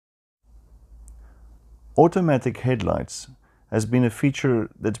Automatic headlights has been a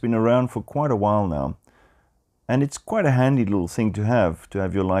feature that's been around for quite a while now, and it's quite a handy little thing to have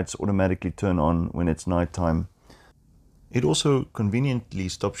your lights automatically turn on when it's nighttime. It also conveniently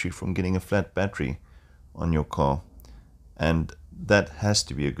stops you from getting a flat battery on your car, and that has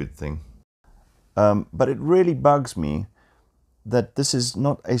to be a good thing. But it really bugs me that this is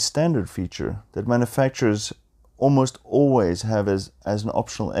not a standard feature that manufacturers almost always have as an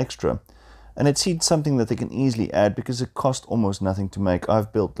optional extra. And it's something that they can easily add because it costs almost nothing to make.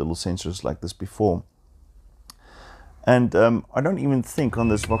 I've built little sensors like this before. And I don't even think on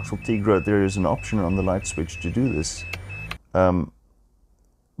this Vauxhall Tigra there is an option on the light switch to do this.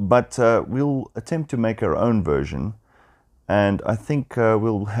 But we'll attempt to make our own version. And I think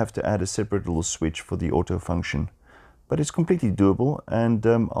we'll have to add a separate little switch for the auto function. But it's completely doable, and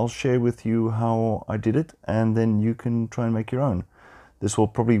I'll share with you how I did it, and then you can try and make your own. This will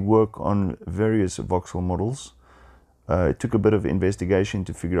probably work on various Vauxhall models. It took a bit of investigation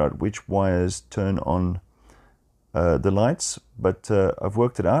to figure out which wires turn on the lights, but I've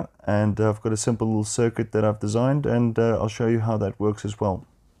worked it out, and I've got a simple little circuit that I've designed, and I'll show you how that works as well.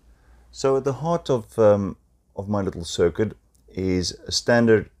 So at the heart of my little circuit is a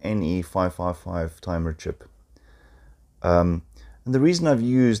standard NE555 timer chip. And the reason I've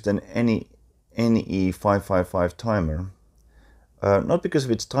used an NE555 timer, not because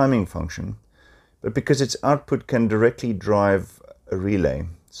of its timing function, but because its output can directly drive a relay.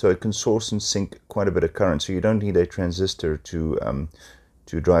 So it can source and sink quite a bit of current. So you don't need a transistor to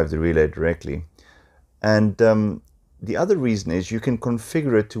drive the relay directly. And the other reason is you can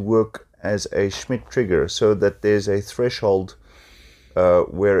configure it to work as a Schmidt trigger, so that there's a threshold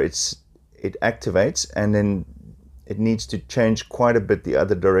where it activates, and then it needs to change quite a bit the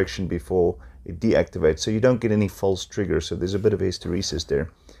other direction before it deactivates, so you don't get any false triggers. So there's a bit of hysteresis there,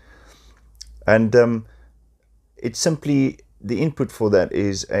 and it's simply, the input for that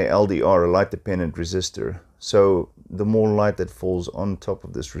is a LDR, a light dependent resistor. So the more light that falls on top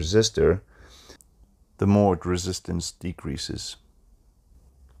of this resistor, the more its resistance decreases.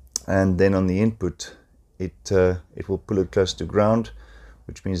 And then on the input, it will pull it close to ground,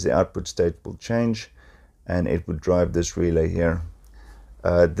 which means the output state will change, and it would drive this relay here.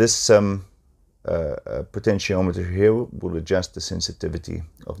 This potentiometer here will adjust the sensitivity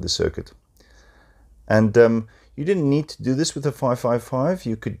of the circuit. And you didn't need to do this with a 555.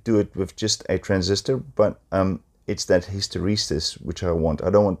 You could do it with just a transistor, but it's that hysteresis which I want. I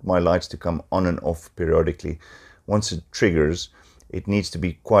don't want my lights to come on and off periodically. Once it triggers, it needs to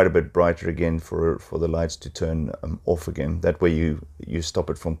be quite a bit brighter again for the lights to turn off again. That way you stop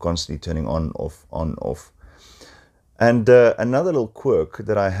it from constantly turning on, off. And another little quirk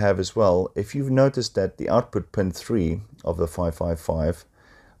that I have as well, if you've noticed that the output pin 3 of the 555,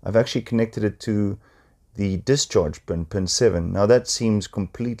 I've actually connected it to the discharge pin, pin 7. Now that seems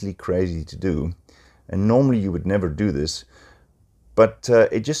completely crazy to do, and normally you would never do this. But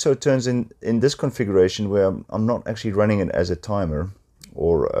it just so turns in this configuration where I'm not actually running it as a timer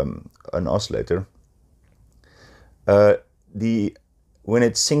or an oscillator. When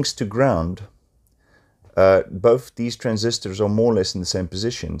it sinks to ground, both these transistors are more or less in the same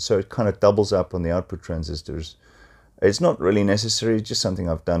position, so it kind of doubles up on the output transistors. It's not really necessary, it's just something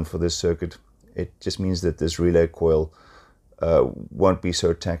I've done for this circuit. It just means that this relay coil won't be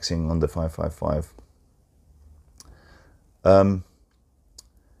so taxing on the 555.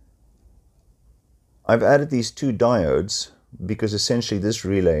 I've added these two diodes because essentially this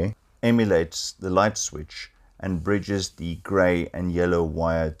relay emulates the light switch and bridges the gray and yellow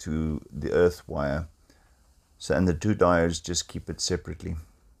wire to the earth wire. So, and the two diodes just keep it separately.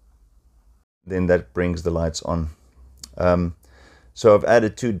 Then that brings the lights on. So I've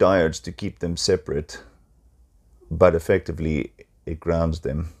added two diodes to keep them separate, but effectively it grounds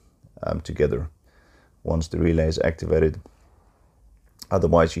them together once the relay is activated.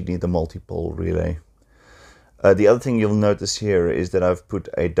 Otherwise you need the multi-pole relay. The other thing you'll notice here is that I've put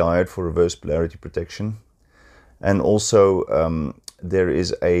a diode for reverse polarity protection, and also there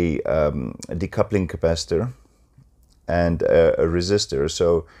is a decoupling capacitor and a resistor,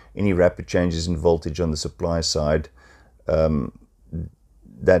 so any rapid changes in voltage on the supply side,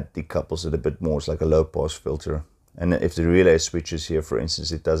 that decouples it a bit more. It's like a low pass filter, and if the relay switches here, for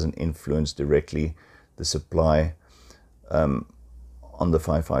instance, it doesn't influence directly the supply on the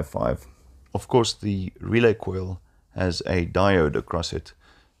 555. Of course, the relay coil has a diode across it,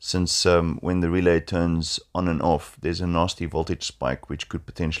 since when the relay turns on and off, there's a nasty voltage spike which could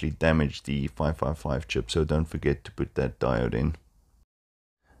potentially damage the 555 chip, so don't forget to put that diode in.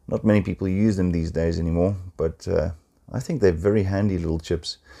 Not many people use them these days anymore, but I think they're very handy little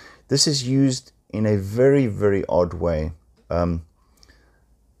chips. This is used in a very, very odd way.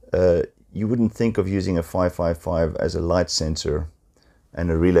 You wouldn't think of using a 555 as a light sensor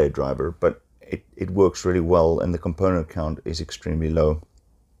and a relay driver, but it works really well, and the component count is extremely low.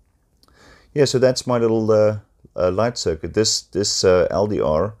 Yeah, so that's my little light circuit. This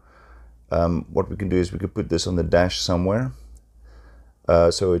LDR, what we can do is we could put this on the dash somewhere,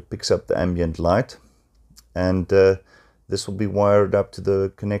 so it picks up the ambient light, and this will be wired up to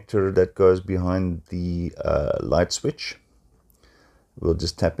the connector that goes behind the light switch. We'll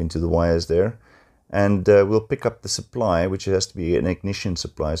just tap into the wires there, and we'll pick up the supply, which has to be an ignition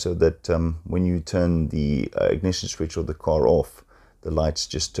supply, so that when you turn the ignition switch or the car off, the lights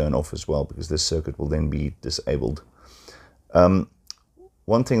just turn off as well, because this circuit will then be disabled.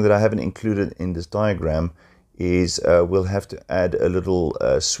 One thing that I haven't included in this diagram is we'll have to add a little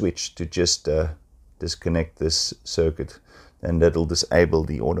switch to just disconnect this circuit, and that'll disable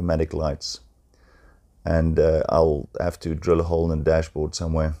the automatic lights. And I'll have to drill a hole in the dashboard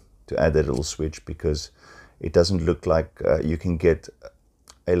somewhere to add that little switch, because it doesn't look like you can get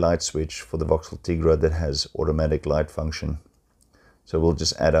a light switch for the Vauxhall Tigra that has automatic light function. So we'll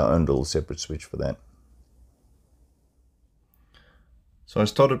just add our own little separate switch for that. So I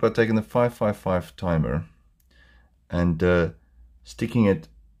started by taking the 555 timer and sticking it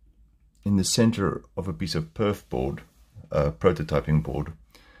in the center of a piece of perf board, prototyping board.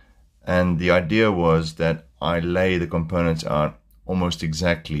 And the idea was that I lay the components out almost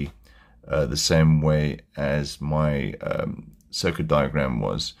exactly the same way as my circuit diagram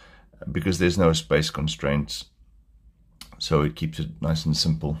was, because there's no space constraints, so it keeps it nice and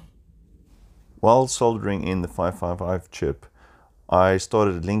simple. While soldering in the 555 chip, I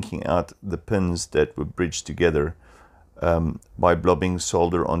started linking out the pins that were bridged together by blobbing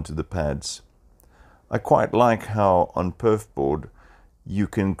solder onto the pads. I quite like how on perf board you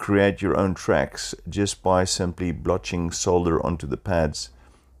can create your own tracks just by simply blotching solder onto the pads.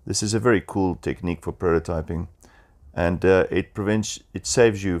 This is a very cool technique for prototyping, and it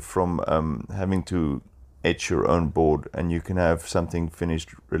saves you from having to etch your own board, and you can have something finished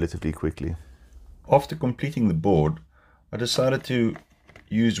relatively quickly. After completing the board, I decided to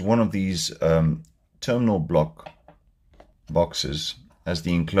use one of these terminal block boxes as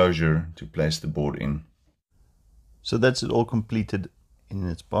the enclosure to place the board in. So that's it all completed in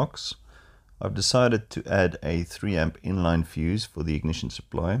its box. I've decided to add a 3 amp inline fuse for the ignition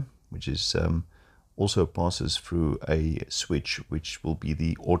supply, which is also passes through a switch which will be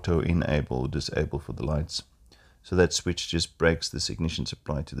the auto enable or disable for the lights. So that switch just breaks this ignition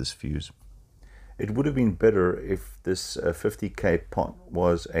supply to this fuse. It would have been better if this 50k pot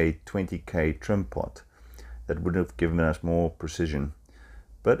was a 20k trim pot. That would have given us more precision,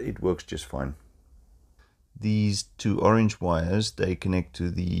 but it works just fine. These two orange wires, they connect to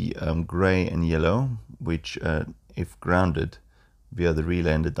the grey and yellow, which if grounded via the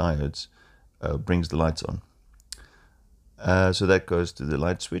relay and the diodes, brings the lights on. So that goes to the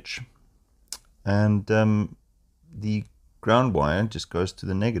light switch, and the ground wire just goes to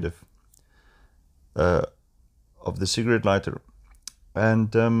the negative of the cigarette lighter.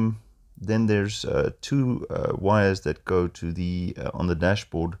 And then there's two wires that go to the on the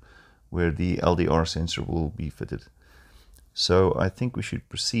dashboard, where the LDR sensor will be fitted. So I think we should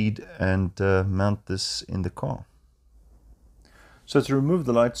proceed and mount this in the car. So to remove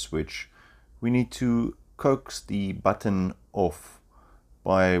the light switch, we need to coax the button off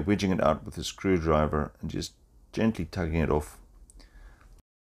by wedging it out with a screwdriver and just gently tugging it off.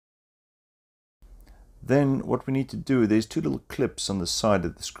 Then what we need to do, there's two little clips on the side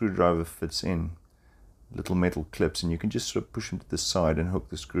that the screwdriver fits in, little metal clips, and you can just sort of push them to the side and hook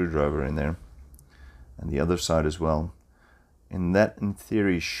the screwdriver in there, and the other side as well. And that in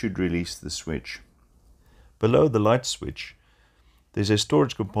theory should release the switch. Below the light switch there's a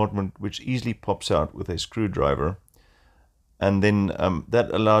storage compartment which easily pops out with a screwdriver, and then that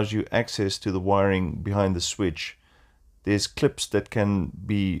allows you access to the wiring behind the switch. There's clips that can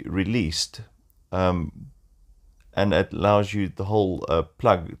be released, and it allows you the whole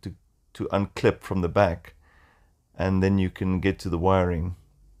plug to unclip from the back, and then you can get to the wiring.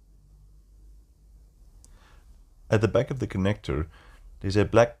 At the back of the connector there's a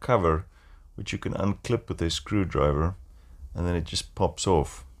black cover which you can unclip with a screwdriver, and then it just pops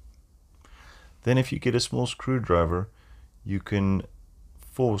off. Then if you get a small screwdriver, you can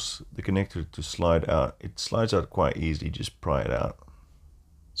force the connector to slide out. It slides out quite easily, just pry it out.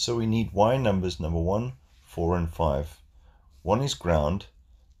 So we need wire numbers number 1, 4 and 5. 1 is ground,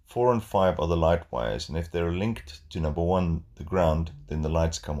 4 and 5 are the light wires, and if they're linked to number 1, the ground, then the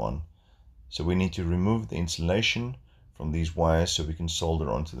lights come on. So we need to remove the insulation from these wires so we can solder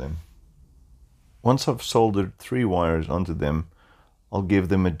onto them. Once I've soldered 3 wires onto them, I'll give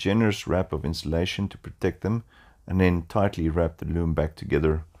them a generous wrap of insulation to protect them, and then tightly wrap the loom back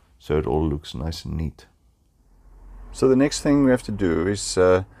together so it all looks nice and neat. So the next thing we have to do is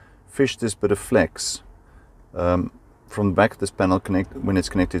fish this bit of flex from the back of this panel when it's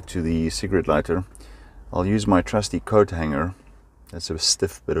connected to the cigarette lighter. I'll use my trusty coat hanger. That's a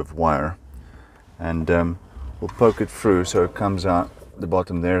stiff bit of wire, and we'll poke it through so it comes out the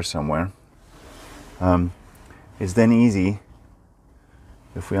bottom there somewhere. It's then easy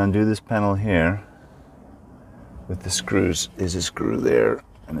if we undo this panel here with the screws. There's a screw there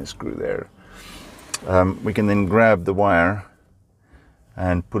and a screw there. We can then grab the wire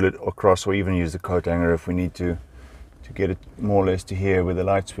and pull it across, or even use the coat hanger if we need to get it more or less to here where the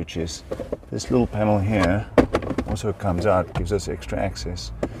light switch is. This little panel here also comes out, gives us extra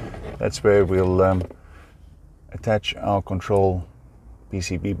access. That's where we'll attach our control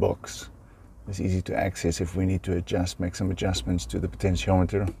PCB box. It's easy to access if we need to make some adjustments to the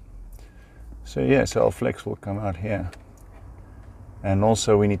potentiometer. So yeah, so our flex will come out here. And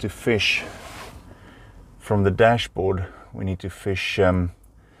also we need to fish from the dashboard. We need to fish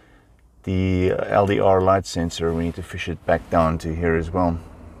the LDR light sensor. We need to fish it back down to here as well.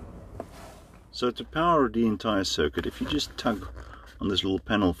 So to power the entire circuit, if you just tug on this little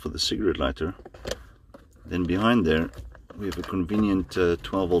panel for the cigarette lighter, then behind there we have a convenient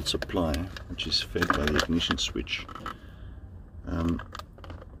 12-volt supply, which is fed by the ignition switch.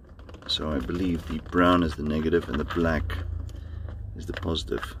 So I believe the brown is the negative and the black is the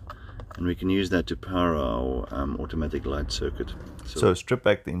positive. And we can use that to power our automatic light circuit. So strip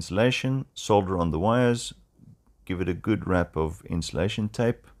back the insulation, solder on the wires, give it a good wrap of insulation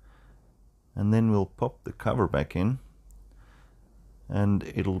tape, and then we'll pop the cover back in, and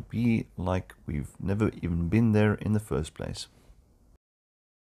it'll be like we've never even been there in the first place.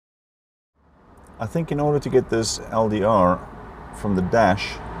 I think in order to get this LDR from the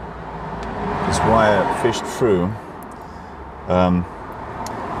dash, this wire fished through,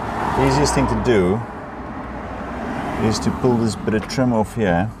 the easiest thing to do is to pull this bit of trim off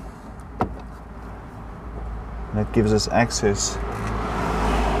here. That gives us access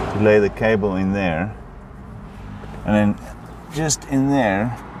to lay the cable in there, and then just in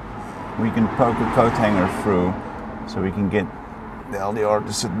there we can poke a coat hanger through so we can get the LDR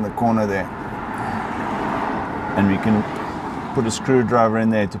to sit in the corner there, and we can put a screwdriver in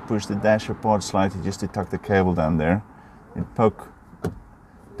there to push the dash apart slightly just to tuck the cable down there, and poke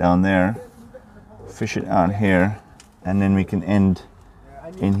down there, fish it out here, and then we can end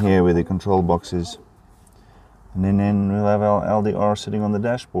in here where the control box is, and then we'll have our LDR sitting on the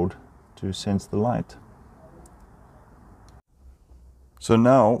dashboard to sense the light. So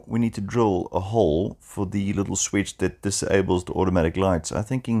now we need to drill a hole for the little switch that disables the automatic lights. I'm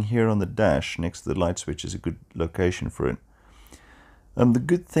thinking here on the dash next to the light switch is a good location for it. The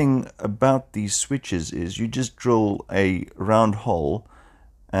good thing about these switches is you just drill a round hole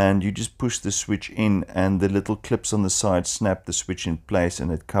and you just push the switch in, and the little clips on the side snap the switch in place,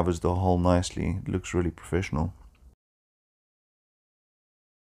 and it covers the hole nicely. It looks really professional.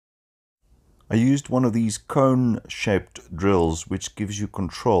 I used one of these cone-shaped drills, which gives you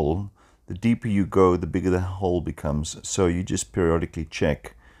control. The deeper you go, the bigger the hole becomes. So you just periodically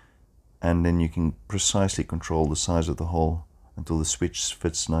check, and then you can precisely control the size of the hole until the switch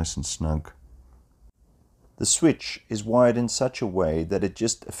fits nice and snug. The switch is wired in such a way that it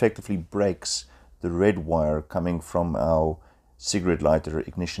just effectively breaks the red wire coming from our cigarette lighter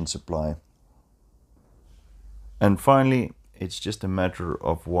ignition supply. And finally, it's just a matter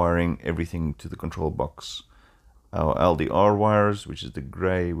of wiring everything to the control box. Our LDR wires, which is the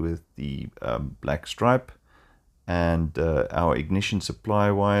gray with the black stripe, and our ignition supply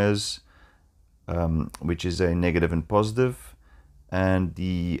wires, which is a negative and positive, and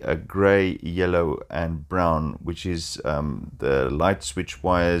the gray, yellow and brown, which is the light switch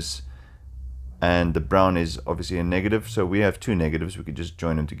wires, and the brown is obviously a negative, so we have 2 negatives. We could just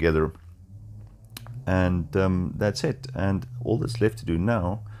join them together, and that's it. And all that's left to do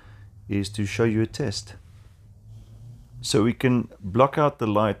now is to show you a test. So we can block out the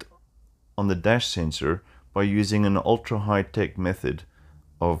light on the dash sensor by using an ultra high-tech method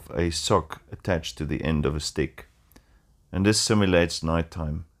of a sock attached to the end of a stick. And this simulates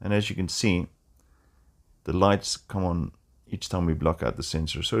nighttime, and as you can see, the lights come on each time we block out the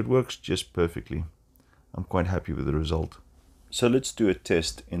sensor, so it works just perfectly. I'm quite happy with the result. So let's do a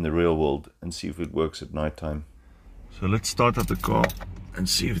test in the real world and see if it works at nighttime. So let's start up the car and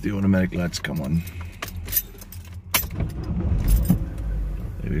see if the automatic lights come on.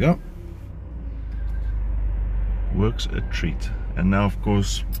 There we go. Works a treat. And now of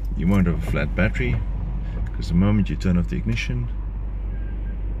course you won't have a flat battery, because the moment you turn off the ignition,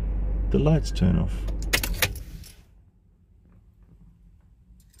 the lights turn off.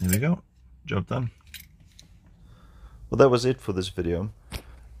 There we go, job done. Well, that was it for this video.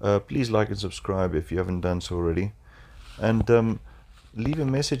 Please like and subscribe if you haven't done so already, and leave a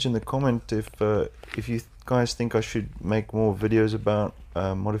message in the comment if you guys think I should make more videos about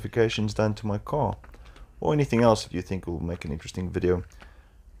modifications done to my car, or anything else that you think will make an interesting video.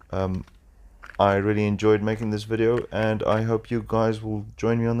 I really enjoyed making this video, and I hope you guys will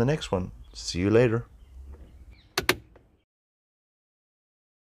join me on the next one. See you later.